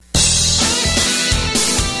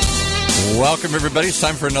Welcome, everybody. It's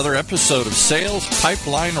time for another episode of Sales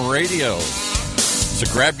Pipeline Radio.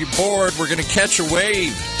 So grab your board. We're going to catch a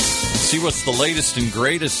wave. See what's the latest and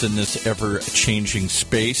greatest in this ever-changing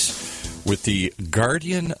space with the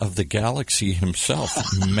guardian of the galaxy himself,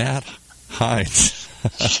 Matt Hines.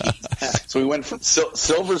 So we went from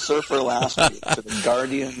Silver Surfer last week to the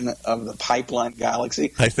guardian of the pipeline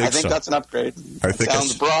galaxy. I think so. That's an upgrade. I think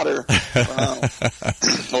sounds broader.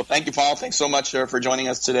 Well, thank you, Paul. Thanks so much for joining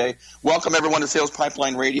us today. Welcome, everyone, to Sales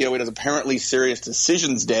Pipeline Radio. It is apparently Serious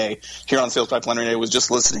Decisions Day here on Sales Pipeline Radio. I was just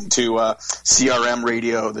listening to CRM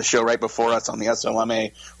Radio, the show right before us on the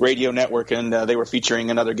SLMA radio network, and they were featuring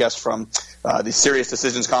another guest from the Serious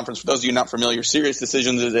Decisions Conference. For those of you not familiar, Serious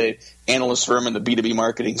Decisions is a analyst firm in the B2B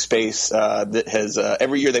marketing space that has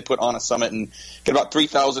every year they put on a summit and get about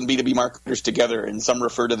 3,000 B2B marketers together, and some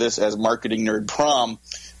refer to this as Marketing Nerd Prom,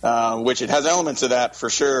 which it has elements of that for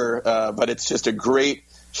sure, but it's just a great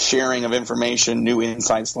sharing of information, new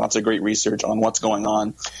insights, lots of great research on what's going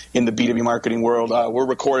on in the B2B marketing world.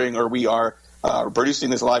 We are producing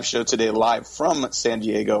this live show today live from San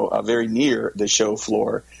Diego, very near the show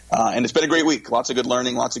floor. And it's been a great week. Lots of good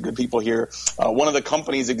learning, lots of good people here. One of the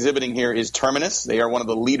companies exhibiting here is Terminus. They are one of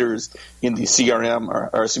the leaders in the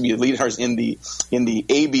CRM, leaders in the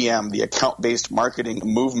ABM, the account-based marketing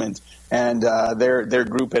movement. And their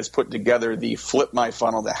group has put together the Flip My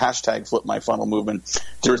Funnel, the hashtag Flip My Funnel movement.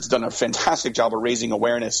 It's done a fantastic job of raising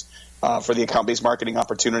awareness for the account-based marketing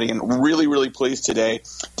opportunity, and really, really pleased today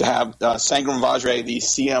to have Sangram Vajre, the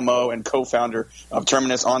CMO and co-founder of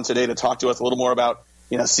Terminus, on today to talk to us a little more about,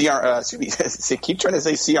 keep trying to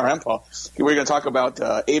say CRM, Paul. We're going to talk about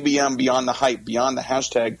ABM, beyond the hype, beyond the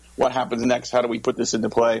hashtag, what happens next, how do we put this into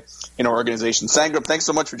play in our organization. Sangram, thanks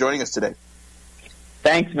so much for joining us today.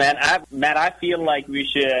 Thanks, man. Matt, I feel like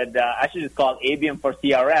I should just call it ABM for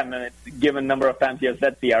CRM, and it's given number of times you have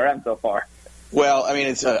said CRM so far. Well, I mean,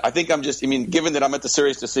 given that I'm at the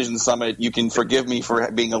Serious Decisions Summit, you can forgive me for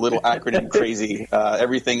being a little acronym crazy.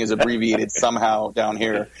 Everything is abbreviated somehow down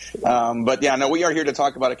here. But yeah, no, we are here to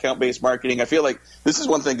talk about account-based marketing. I feel like this is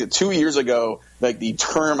one thing that 2 years ago, like the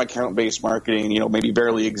term account-based marketing, maybe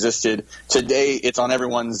barely existed. Today, it's on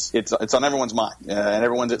everyone's mind, and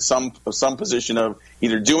everyone's at some position of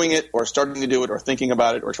either doing it or starting to do it or thinking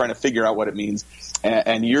about it or trying to figure out what it means.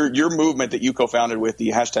 And your movement that you co-founded with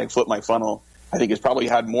the hashtag Flip My Funnel, I think has probably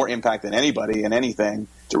had more impact than anybody and anything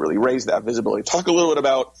to really raise that visibility. Talk a little bit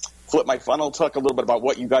about Flip My Funnel. Talk a little bit about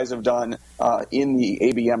what you guys have done in the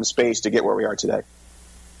ABM space to get where we are today.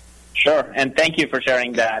 Sure, and thank you for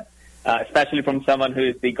sharing that, especially from someone who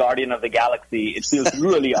is the guardian of the galaxy. It feels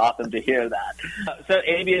really awesome to hear that. So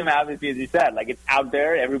ABM, obviously, as you said, like it's out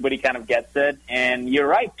there. Everybody kind of gets it. And you're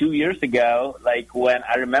right, 2 years ago, like when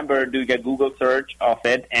I remember doing a Google search of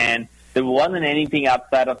it, and there wasn't anything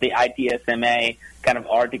outside of the ITSMA kind of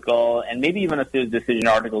article and maybe even a sales decision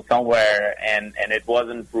article somewhere, and it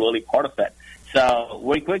wasn't really part of it. So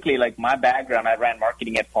very quickly, like my background, I ran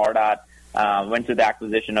marketing at Pardot, went through the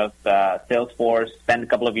acquisition of Salesforce, spent a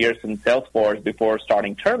couple of years in Salesforce before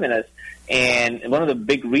starting Terminus. And one of the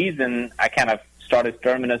big reasons I kind of started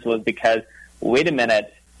Terminus was because, wait a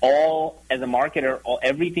minute, as a marketer,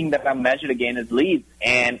 everything that I'm measured again is leads.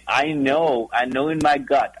 And I know in my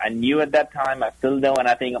gut, I knew at that time, I still know, and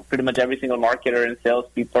I think pretty much every single marketer and sales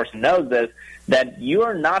person knows this, that you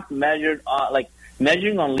are not measured on,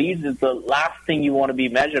 measuring on leads is the last thing you want to be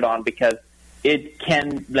measured on, because it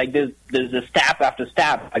can, there's a step after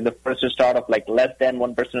step, like the first start of less than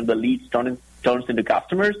 1% of the leads turns into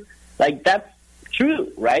customers. That's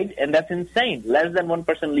true, right? And that's insane. Less than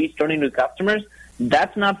 1% leads turn into customers.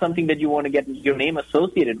 That's not something that you want to get your name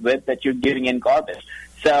associated with, that you're giving in garbage.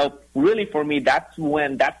 So really for me, that's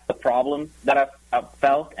the problem that I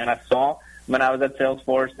felt and I saw when I was at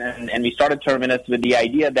Salesforce, and we started Terminus with the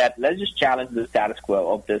idea that let's just challenge the status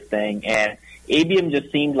quo of this thing, and ABM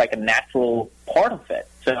just seemed like a natural part of it.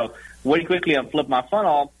 So very quickly on Flip My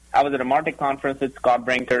Funnel, I was at a Martech conference with Scott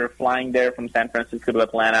Brinker, flying there from San Francisco to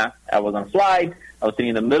Atlanta. I was on flight. I was sitting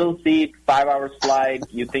in the middle seat, 5 hours flight.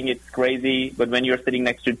 You think it's crazy, but when you're sitting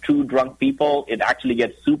next to two drunk people, it actually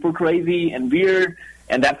gets super crazy and weird.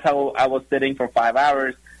 And that's how I was sitting for 5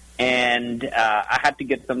 hours. And I had to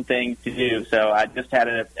get something to do. So I just had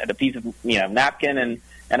a piece of napkin and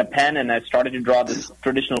a pen, and I started to draw this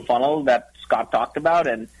traditional funnel that Scott talked about,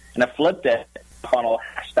 and I flipped it. Funnel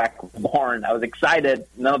hashtag born. I was excited.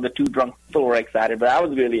 None of the two drunk people were excited, but I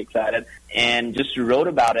was really excited, and just wrote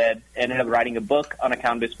about it. Ended up writing a book on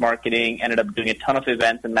account-based marketing. Ended up doing a ton of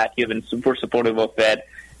events, and Matthew has been super supportive of it.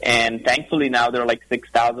 And thankfully now there are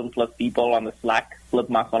 6,000 plus people on the Slack Flip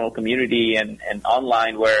My Funnel community and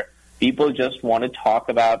online, where people just want to talk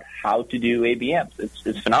about how to do ABMs.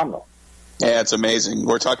 It's phenomenal. Yeah, it's amazing.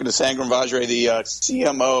 We're talking to Sangram Vajre, the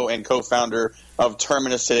CMO and co-founder of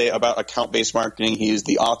Terminus today about account-based marketing. He is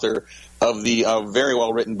the author of the very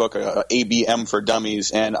well-written book, ABM for Dummies.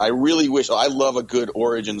 And I really wish – I love a good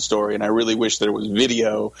origin story, and I really wish there was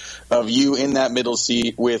video of you in that middle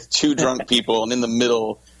seat with two drunk people, and in the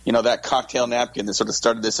middle – that cocktail napkin that sort of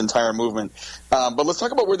started this entire movement. But let's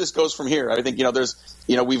talk about where this goes from here. I think,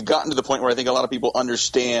 we've gotten to the point where I think a lot of people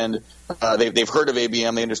understand, they've heard of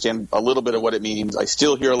ABM, they understand a little bit of what it means. I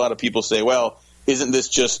still hear a lot of people say, well, isn't this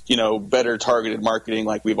just, better targeted marketing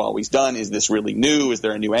like we've always done? Is this really new? Is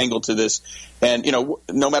there a new angle to this? And,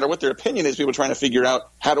 no matter what their opinion is, people are trying to figure out,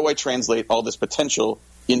 how do I translate all this potential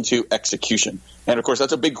into execution? And, of course,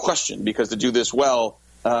 that's a big question, because to do this well,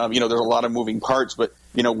 there's a lot of moving parts, but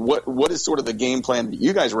what is sort of the game plan that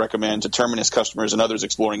you guys recommend to Terminus customers and others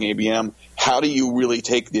exploring ABM? How do you really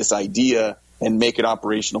take this idea and make it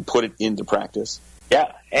operational, put it into practice?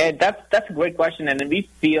 Yeah, and that's a great question, and we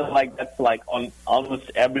feel like that's like on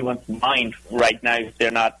almost everyone's mind right now if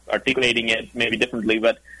they're not articulating it maybe differently,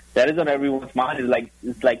 but that is on everyone's mind.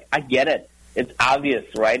 It's like I get it. It's obvious,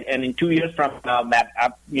 right? And in 2 years from now, Matt,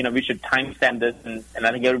 we should timestamp this, and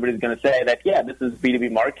I think everybody's going to say that, yeah, this is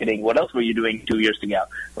B2B marketing. What else were you doing 2 years ago,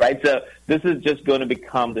 right? So this is just going to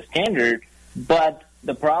become the standard. But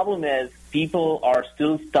the problem is people are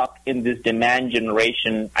still stuck in this demand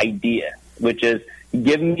generation idea, which is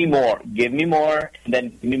give me more, and then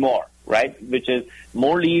give me more, right? Which is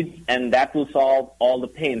more leads, and that will solve all the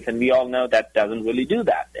pains. And we all know that doesn't really do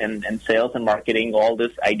that. And sales and marketing, all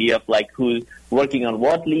this idea of like who's working on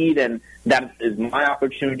what lead, and that is my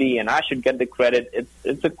opportunity, and I should get the credit.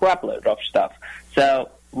 It's a crap load of stuff. So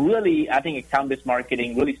really, I think account-based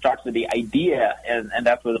marketing really starts with the idea, and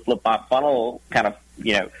that's where the flip my funnel kind of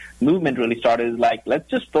movement really started. Is like, let's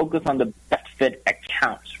just focus on the best fit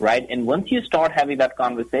accounts, right? And once you start having that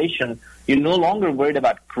conversation, you're no longer worried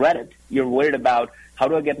about credit. You're worried about how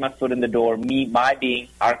do I get my foot in the door, my being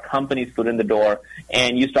our company's foot in the door,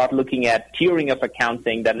 and you start looking at tiering of accounts,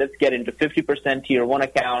 saying that let's get into 50% tier 1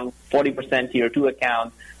 account, 40% tier 2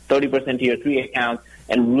 accounts, 30% tier 3 accounts,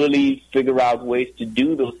 and really figure out ways to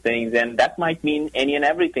do those things. And that might mean any and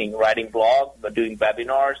everything, writing blogs, but doing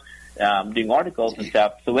webinars, doing articles and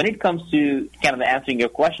stuff. So when it comes to kind of answering your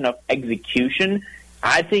question of execution,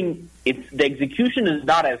 I think the execution is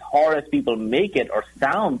not as hard as people make it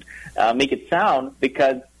sound,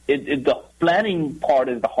 because the planning part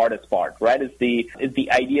is the hardest part, right? It's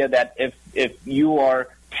the idea that if you are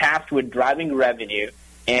tasked with driving revenue,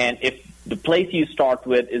 and if the place you start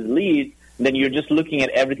with is leads, then you're just looking at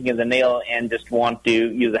everything as a nail and just want to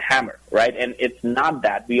use a hammer, right? And it's not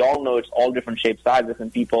that. We all know it's all different shapes, sizes,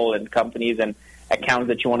 and people and companies and accounts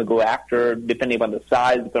that you want to go after, depending upon the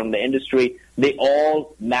size, depending on the industry. They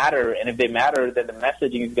all matter, and if they matter, then the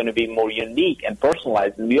messaging is going to be more unique and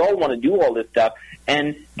personalized. And we all want to do all this stuff.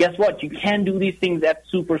 And guess what? You can't do these things at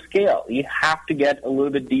super scale. You have to get a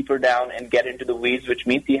little bit deeper down and get into the weeds, which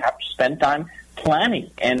means you have to spend time planning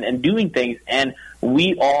and doing things. And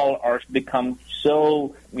we all are become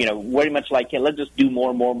so, very much like, let's just do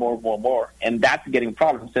more. And that's getting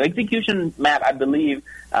problems. So execution, Matt, I believe,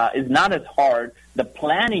 is not as hard. The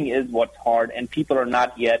planning is what's hard, and people are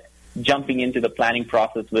not yet jumping into the planning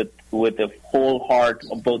process with the whole heart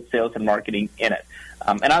of both sales and marketing in it.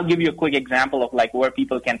 And I'll give you a quick example of like where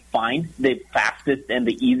people can find the fastest and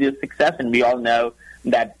the easiest success. And we all know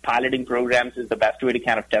that piloting programs is the best way to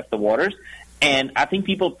kind of test the waters. And I think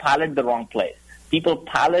people pilot the wrong place. People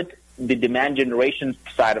pilot the demand generation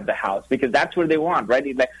side of the house because that's where they want, right?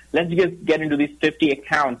 It's like, let's just get into these 50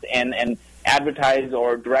 accounts and advertise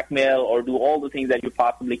or direct mail or do all the things that you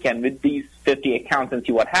possibly can with these 50 accounts and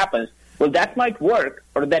see what happens. Well, that might work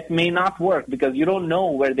or that may not work because you don't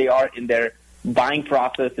know where they are in their buying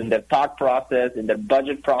process, in their thought process, in their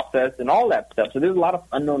budget process, and all that stuff. So there's a lot of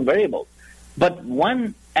unknown variables. But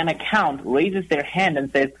when an account raises their hand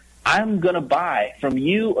and says, I'm going to buy from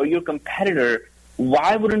you or your competitor,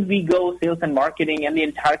 why wouldn't we go sales and marketing and the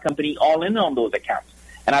entire company all in on those accounts?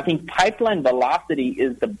 And I think pipeline velocity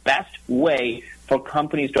is the best way for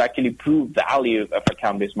companies to actually prove value of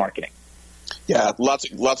account-based marketing. Yeah, lots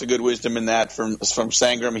of good wisdom in that from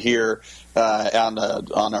Sangram here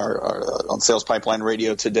on Sales Pipeline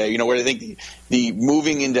Radio today. Where I think the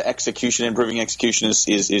moving into execution, improving execution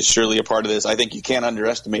is surely a part of this. I think you can't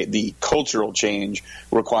underestimate the cultural change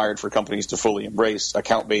required for companies to fully embrace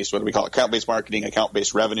account-based, what do we call it, account-based marketing,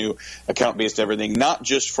 account-based revenue, account-based everything, not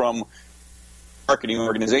just from marketing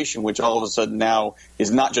organization, which all of a sudden now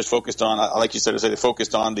is not just focused on, like you said, they're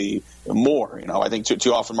focused on the more. I think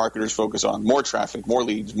too often marketers focus on more traffic, more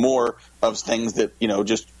leads, more of things that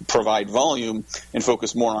just provide volume, and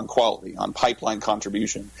focus more on quality, on pipeline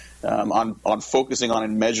contribution, on focusing on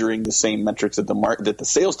and measuring the same metrics that the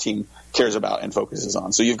sales team cares about and focuses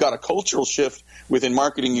on. So you've got a cultural shift within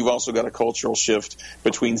marketing. You've also got a cultural shift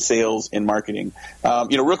between sales and marketing.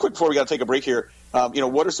 Real quick before we got to take a break here.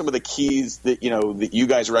 What are some of the keys that that you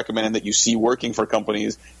guys recommend and that you see working for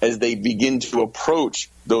companies as they begin to approach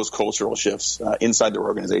those cultural shifts inside their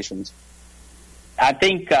organizations? I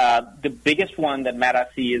think the biggest one that Matt, I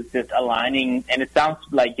see is just aligning, and it sounds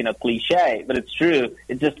like cliche, but it's true.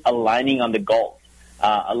 It's just aligning on the goals,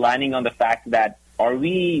 aligning on the fact that when are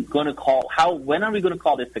we going to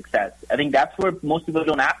call this success? I think that's where most people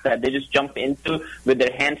don't ask that. They just jump into with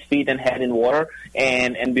their hands, feet, and head in water,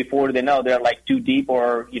 and before they know, they're like too deep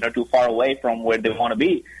or too far away from where they want to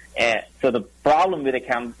be. And so the problem with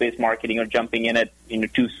account-based marketing or jumping in it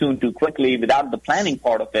too soon, too quickly, without the planning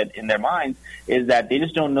part of it in their minds, is that they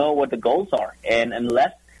just don't know what the goals are. And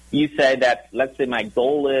unless you say that, let's say my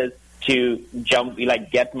goal is to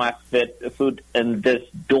get my foot in this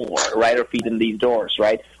door, right, or feet in these doors,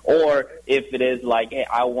 right? Or if it is like, hey,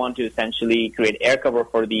 I want to essentially create air cover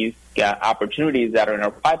for these opportunities that are in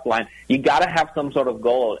our pipeline, you got to have some sort of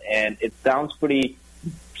goal. And it sounds pretty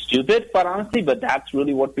stupid, quite honestly, but that's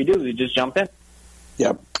really what we do. We just jump in.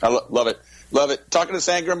 Yeah, I love it. Love it. Talking to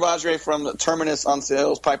Sangram Vajre from Terminus on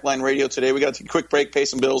Sales Pipeline Radio today. We got to take a quick break, pay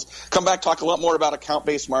some bills. Come back, talk a lot more about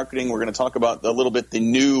account-based marketing. We're going to talk about a little bit the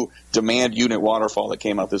new demand unit waterfall that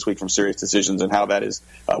came out this week from SiriusDecisions and how that is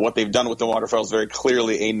what they've done with the waterfall is very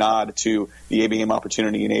clearly a nod to the ABM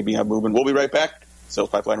opportunity and ABM movement. We'll be right back. Sales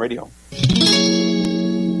Pipeline Radio.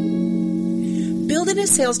 Building a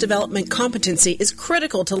sales development competency is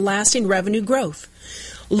critical to lasting revenue growth.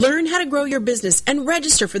 Learn how to grow your business and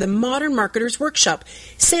register for the Modern Marketers Workshop,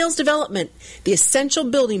 Sales Development, the essential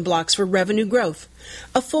building blocks for revenue growth.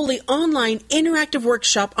 A fully online interactive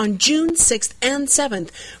workshop on June 6th and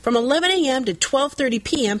 7th from 11 a.m. to 12:30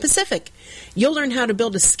 p.m. Pacific. You'll learn how to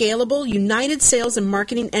build a scalable, united sales and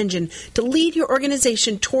marketing engine to lead your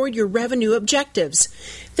organization toward your revenue objectives.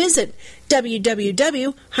 Visit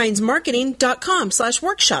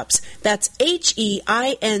www.heinzmarketing.com/workshops. That's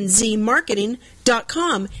HEINZ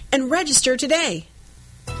marketing.com and register today.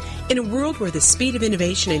 In a world where the speed of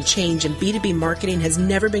innovation and change in B2B marketing has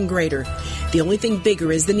never been greater, the only thing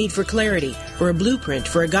bigger is the need for clarity, or a blueprint,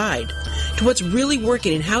 for a guide to what's really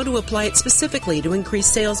working and how to apply it specifically to increase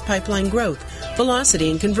sales pipeline growth, velocity,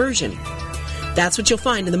 and conversion. That's what you'll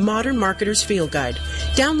find in the Modern Marketers Field Guide.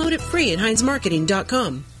 Download it free at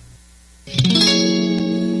heinzmarketing.com.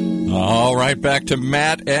 All right, back to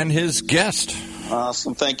Matt and his guest.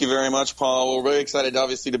 Awesome. Thank you very much, Paul. We're very excited,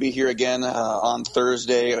 obviously, to be here again on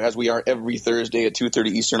Thursday, as we are every Thursday at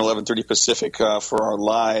 2:30 Eastern, 11:30 Pacific for our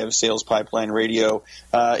live Sales Pipeline Radio.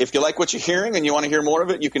 If you like what you're hearing and you want to hear more of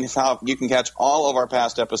it, you can catch all of our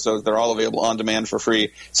past episodes. They're all available on demand for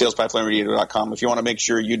free, salesPipelineRadio.com. If you want to make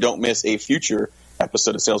sure you don't miss a future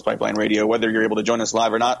episode of Sales Pipeline Radio, whether you're able to join us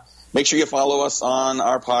live or not, make sure you follow us on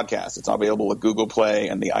our podcast. It's available with Google Play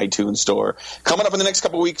and the iTunes Store. Coming up in the next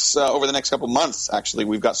couple weeks, over the next couple months, actually,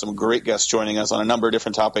 we've got some great guests joining us on a number of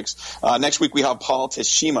different topics. Next week, we have Paul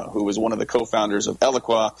Teshima, who is one of the co-founders of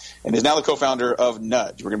Eloqua and is now the co-founder of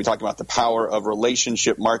Nudge. We're going to be talking about the power of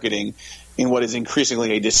relationship marketing in what is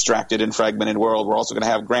increasingly a distracted and fragmented world. We're also going to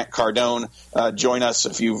have Grant Cardone join us.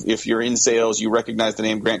 If you're in sales, you recognize the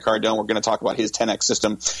name Grant Cardone. We're going to talk about his 10X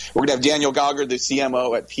system. We're going to have Daniel Gauger, the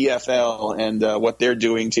CMO at PFL, and what they're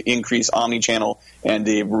doing to increase omnichannel and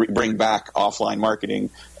to bring back offline marketing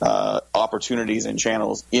opportunities and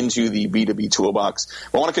channels into the B2B toolbox.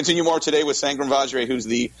 I want to continue more today with Sangram Vajre, who's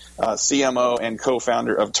the CMO and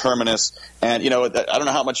co-founder of Terminus. And, I don't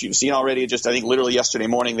know how much you've seen already. I think literally yesterday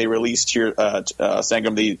morning they released here,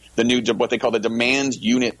 Sangram, the new, what they call the demand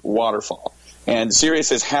unit waterfall. And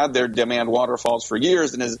Sirius has had their demand waterfalls for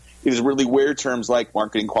years and is really where terms like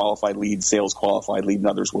marketing qualified lead, sales qualified lead, and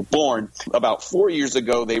others were born. About 4 years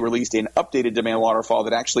ago, they released an updated demand waterfall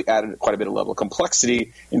that actually added quite a bit of level of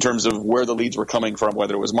complexity in terms of where the leads were coming from,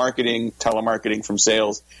 whether it was marketing, telemarketing, from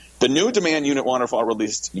sales. The new demand unit waterfall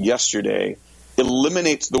released yesterday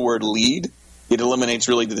eliminates the word lead. It eliminates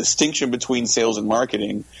really the distinction between sales and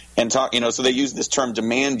marketing, and so they use this term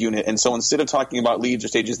demand unit. And so instead of talking about leads or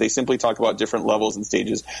stages, they simply talk about different levels and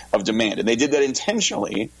stages of demand. And they did that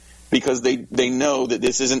intentionally because they know that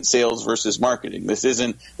this isn't sales versus marketing. This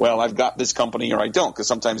isn't, well, I've got this company or I don't, because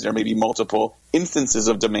sometimes there may be multiple instances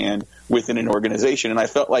of demand within an organization. And I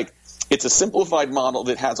felt like it's a simplified model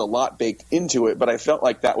that has a lot baked into it, but I felt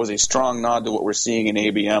like that was a strong nod to what we're seeing in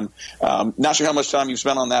ABM. Not sure how much time you've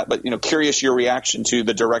spent on that, but curious your reaction to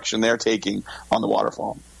the direction they're taking on the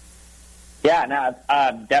waterfall. Yeah, no,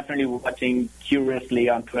 I'm definitely watching curiously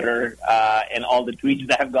on Twitter and all the tweets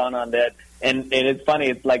that have gone on that. And it's funny,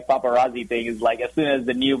 it's like paparazzi thing. It's like as soon as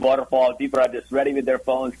the new waterfall, people are just ready with their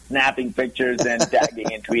phones, snapping pictures and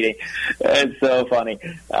tagging and tweeting. It's so funny.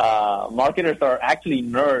 Marketers are actually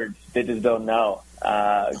nerds. They just don't know.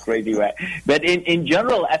 Crazy way. But in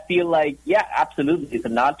general, I feel like, yeah, absolutely. It's a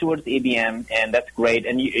nod towards ABM, and that's great.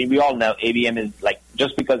 And we all know ABM is like,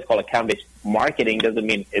 just because it's called account-based marketing doesn't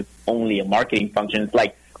mean it's only a marketing function. It's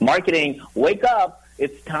like marketing, wake up.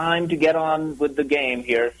 It's time to get on with the game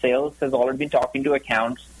here. Sales has already been talking to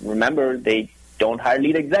accounts. Remember, they don't hire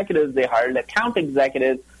lead executives. They hire account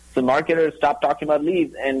executives. So marketers stop talking about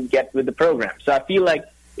leads and get with the program. So I feel like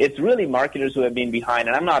it's really marketers who have been behind.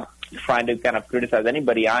 And I'm not trying to kind of criticize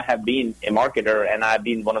anybody. I have been a marketer, and I've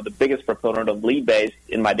been one of the biggest proponent of lead-based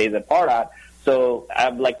in my days at Pardot. So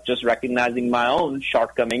I'm like just recognizing my own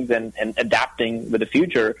shortcomings and adapting with the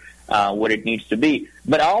future what it needs to be.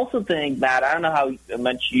 But I also think, Matt, I don't know how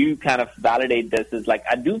much you kind of validate this, is like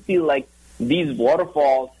I do feel like these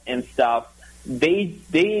waterfalls and stuff,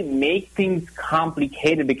 they make things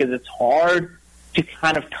complicated because it's hard to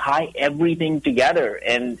kind of tie everything together.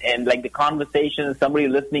 And like the conversation, somebody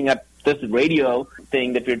listening at this radio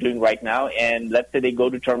thing that we're doing right now, and let's say they go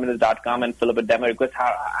to Terminus.com and fill up a demo request,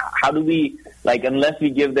 how do we, like, unless we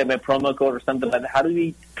give them a promo code or something like that, how do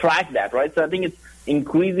we track that, right? So I think it's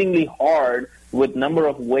increasingly hard with number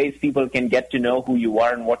of ways people can get to know who you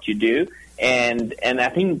are and what you do. And I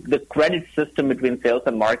think the credit system between sales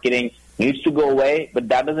and marketing needs to go away, but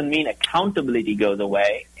that doesn't mean accountability goes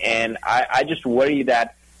away. And I just worry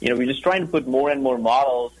that, we're just trying to put more and more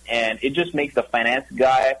models, and it just makes the finance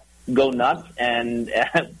guy go nuts. And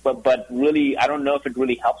but really, I don't know if it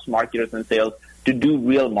really helps marketers and sales to do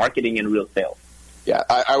real marketing and real sales. Yeah,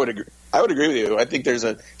 I would agree. I would agree with you. I think there's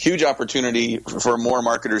a huge opportunity for more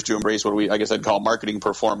marketers to embrace what I guess I'd call marketing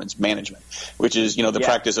performance management, which is, the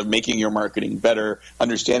practice of making your marketing better,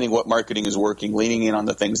 understanding what marketing is working, leaning in on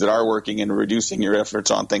the things that are working, and reducing your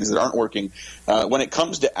efforts on things that aren't working. When it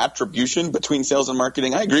comes to attribution between sales and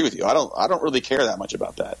marketing, I agree with you. I don't really care that much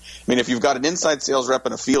about that. I mean, if you've got an inside sales rep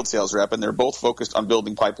and a field sales rep, and they're both focused on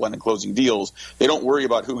building pipeline and closing deals, they don't worry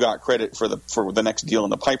about who got credit for the next deal in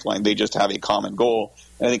the pipeline. They just have a common goal.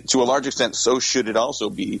 And I think to a large extent, so should it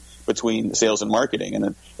also be between sales and marketing.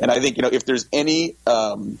 And I think, if there's any,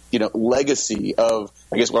 legacy of,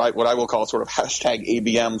 I guess what I will call sort of hashtag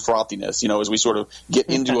ABM frothiness, as we sort of get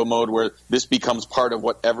into a mode where this becomes part of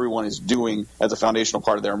what everyone is doing as a foundational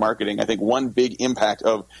part of their marketing. I think one big impact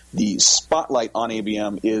of the spotlight on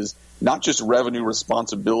ABM is not just revenue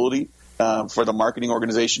responsibility, for the marketing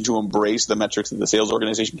organization to embrace the metrics that the sales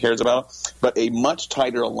organization cares about, but a much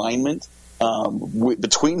tighter alignment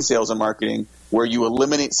between sales and marketing, where you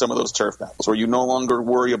eliminate some of those turf battles, where you no longer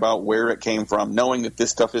worry about where it came from, knowing that this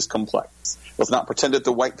stuff is complex. Let's not pretend that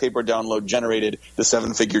the white paper download generated the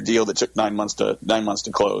 7-figure deal that took 9 months to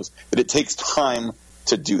close. That it takes time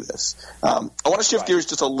to do this. I want to shift gears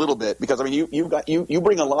just a little bit, because you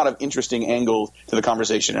bring a lot of interesting angles to the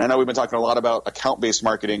conversation. And I know we've been talking a lot about account-based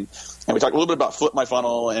marketing, and we talked a little bit about Flip My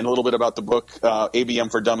Funnel and a little bit about the book ABM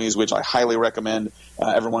for Dummies, which I highly recommend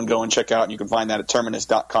everyone go and check out. And you can find that at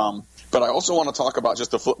Terminus.com. But I also want to talk about just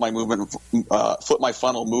the Flip My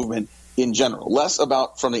Funnel movement in general, less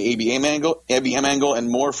about from the ABM angle, and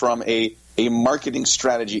more from a marketing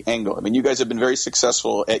strategy angle. I mean, you guys have been very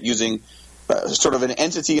successful at using sort of an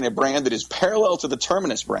entity and a brand that is parallel to the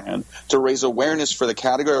Terminus brand to raise awareness for the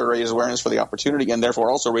category, raise awareness for the opportunity, and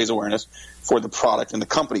therefore also raise awareness for the product and the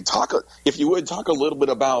company. If you would, talk a little bit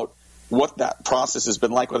about what that process has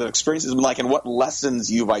been like, what that experience has been like, and what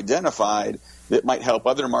lessons you've identified that might help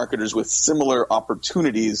other marketers with similar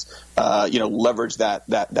opportunities, leverage that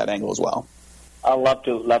angle as well. I'd love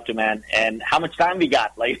to, man. And how much time we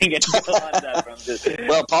got? Like, we get to go on that from this.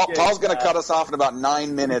 Well, Paul's going to cut us off in about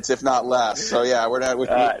 9 minutes, if not less. So yeah, we're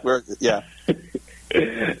yeah.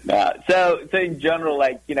 So in general,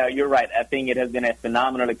 you're right. I think it has been a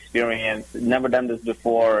phenomenal experience. Never done this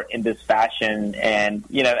before in this fashion. And,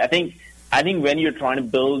 I think when you're trying to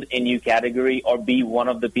build a new category or be one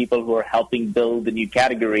of the people who are helping build the new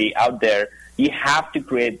category out there, you have to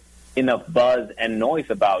create enough buzz and noise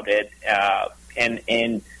about it.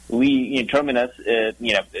 And we in Terminus,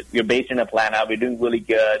 we're based in Atlanta. We're doing really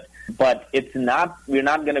good, but we're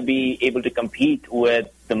not going to be able to compete with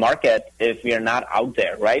the market if we are not out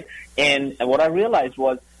there, right? And what I realized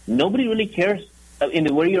was nobody really cares in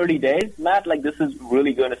the very early days, Matt, like this is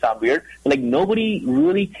really going to sound weird, but like nobody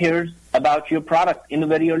really cares about your product in the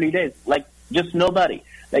very early days. Like just nobody.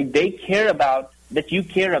 Like they care about that you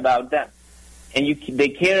care about them. And they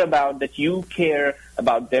care about that you care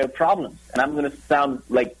about their problems. And I'm going to sound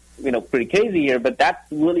like, pretty crazy here, but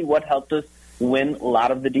that's really what helped us win a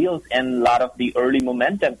lot of the deals and a lot of the early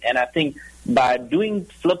momentum. And I think by doing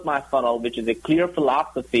Flip My Funnel, which is a clear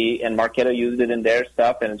philosophy, and Marketo used it in their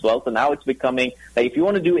stuff and as well. So now it's becoming, like, if you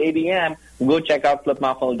want to do ABM, go check out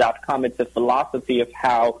flipmyfunnel.com. It's a philosophy of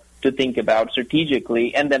how to think about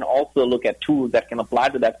strategically, and then also look at tools that can apply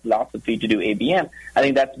to that philosophy to do ABM. I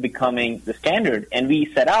think that's becoming the standard. And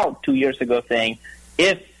we set out 2 years ago saying,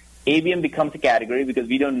 if ABM becomes a category, because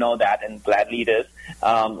we don't know that, and gladly it is,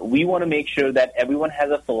 we want to make sure that everyone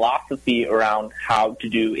has a philosophy around how to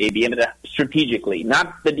do ABM strategically,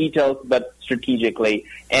 not the details, but strategically.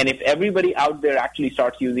 And if everybody out there actually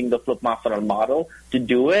starts using the Flip My Funnel model to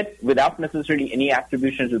do it without necessarily any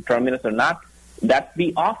attributions to Terminus or not, that'd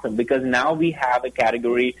be awesome, because now we have a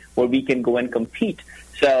category where we can go and compete.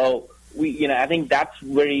 So I think that's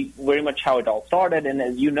very, very much how it all started. And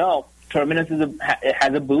as you know, Terminus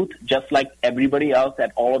has a booth just like everybody else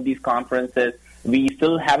at all of these conferences. We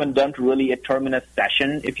still haven't done really a Terminus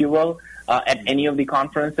session, if you will, at any of the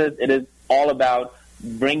conferences. It is all about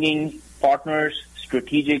bringing partners,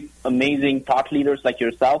 strategic, amazing thought leaders like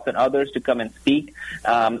yourself and others to come and speak,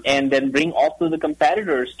 and then bring also the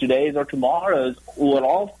competitors, today's or tomorrow's, who are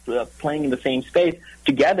all playing in the same space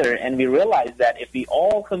together. And we realize that if we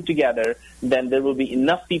all come together, then there will be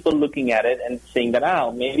enough people looking at it and saying that,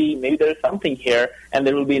 maybe there's something here, and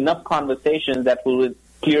there will be enough conversations that will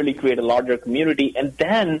clearly create a larger community. And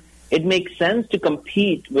then it makes sense to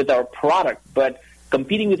compete with our product, but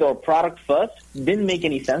competing with our product first didn't make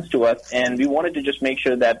any sense to us, and we wanted to just make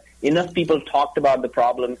sure that enough people talked about the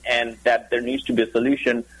problem and that there needs to be a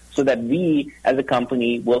solution so that we, as a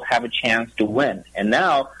company, will have a chance to win. And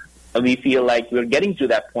now we feel like we're getting to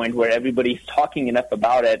that point where everybody's talking enough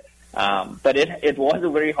about it. But it was a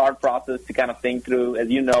very hard process to kind of think through. As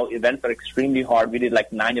you know, events are extremely hard. We did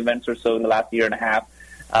like 9 events or so in the last year and a half,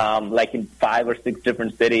 like in 5 or 6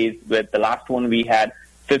 different cities. With the last one, we had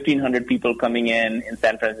 1,500 people coming in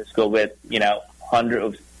San Francisco with,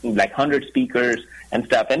 100 speakers and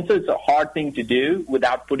stuff. And so it's a hard thing to do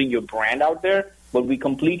without putting your brand out there, but we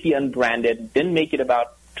completely unbranded, didn't make it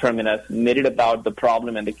about Terminus, made it about the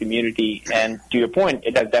problem and the community. And to your point,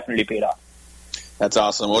 it has definitely paid off. That's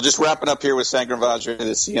awesome. Well, just wrapping up here with Sangram Vajre,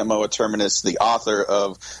 the CMO at Terminus, the author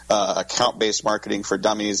of Account-Based Marketing for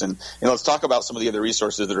Dummies. And let's talk about some of the other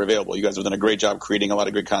resources that are available. You guys have done a great job creating a lot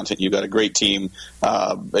of great content. You've got a great team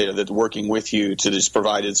that's working with you to just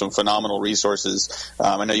provided some phenomenal resources.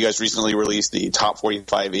 I know you guys recently released the top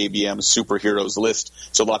 45 ABM superheroes list.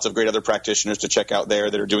 So lots of great other practitioners to check out there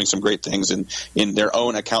that are doing some great things in their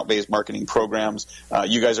own account-based marketing programs.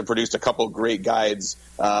 You guys have produced a couple great guides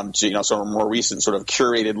to some more recent sort of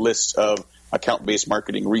curated lists of account-based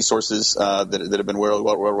marketing resources that have been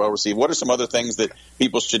well received. What are some other things that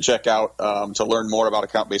people should check out to learn more about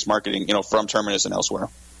account-based marketing, from Terminus and elsewhere?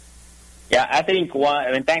 Yeah, I think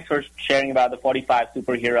thanks for sharing about the 45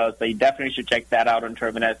 superheroes. So you definitely should check that out on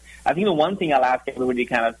Terminus. I think the one thing I'll ask everybody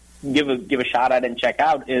to kind of give a shot at and check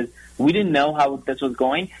out is we didn't know how this was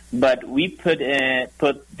going, but we put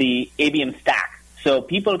the ABM stack. So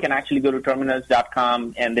people can actually go to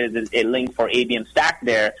Terminus.com, and there's a link for ABM Stack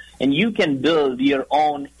there, and you can build your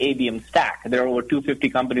own ABM Stack. There are over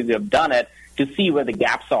 250 companies that have done it to see where the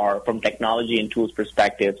gaps are from technology and tools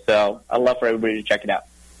perspective. So I'd love for everybody to check it out.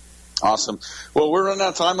 Awesome. Well, we're running out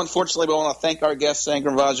of time, unfortunately, but I want to thank our guest,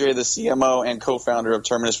 Sangram Vajre, the CMO and co-founder of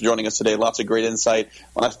Terminus, for joining us today. Lots of great insight.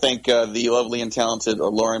 I want to thank the lovely and talented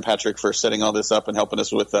Lauren Patrick for setting all this up and helping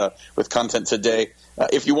us with content today.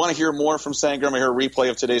 If you want to hear more from Sangram or hear a replay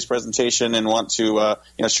of today's presentation and want to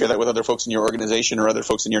share that with other folks in your organization or other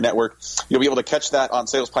folks in your network, you'll be able to catch that on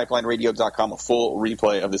SalesPipelineRadio.com, a full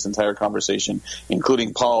replay of this entire conversation,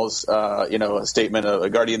 including Paul's statement, a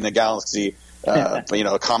Guardian of the Galaxy,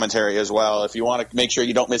 a commentary as well. If you want to make sure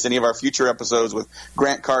you don't miss any of our future episodes with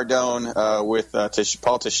Grant Cardone, with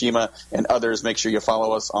Paul Tashima and others, make sure you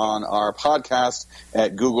follow us on our podcast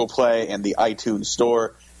at Google Play and the iTunes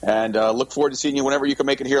Store. And look forward to seeing you whenever you can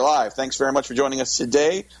make it here live. Thanks very much for joining us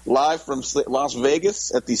today, live from Las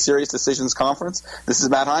Vegas at the Serious Decisions Conference. This is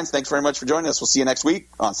Matt Hines. Thanks very much for joining us. We'll see you next week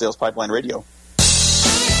on Sales Pipeline Radio.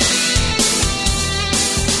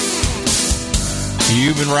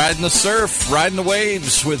 You've been riding the surf, riding the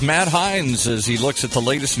waves with Matt Hines as he looks at the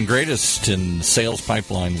latest and greatest in the sales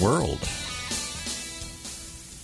pipeline world.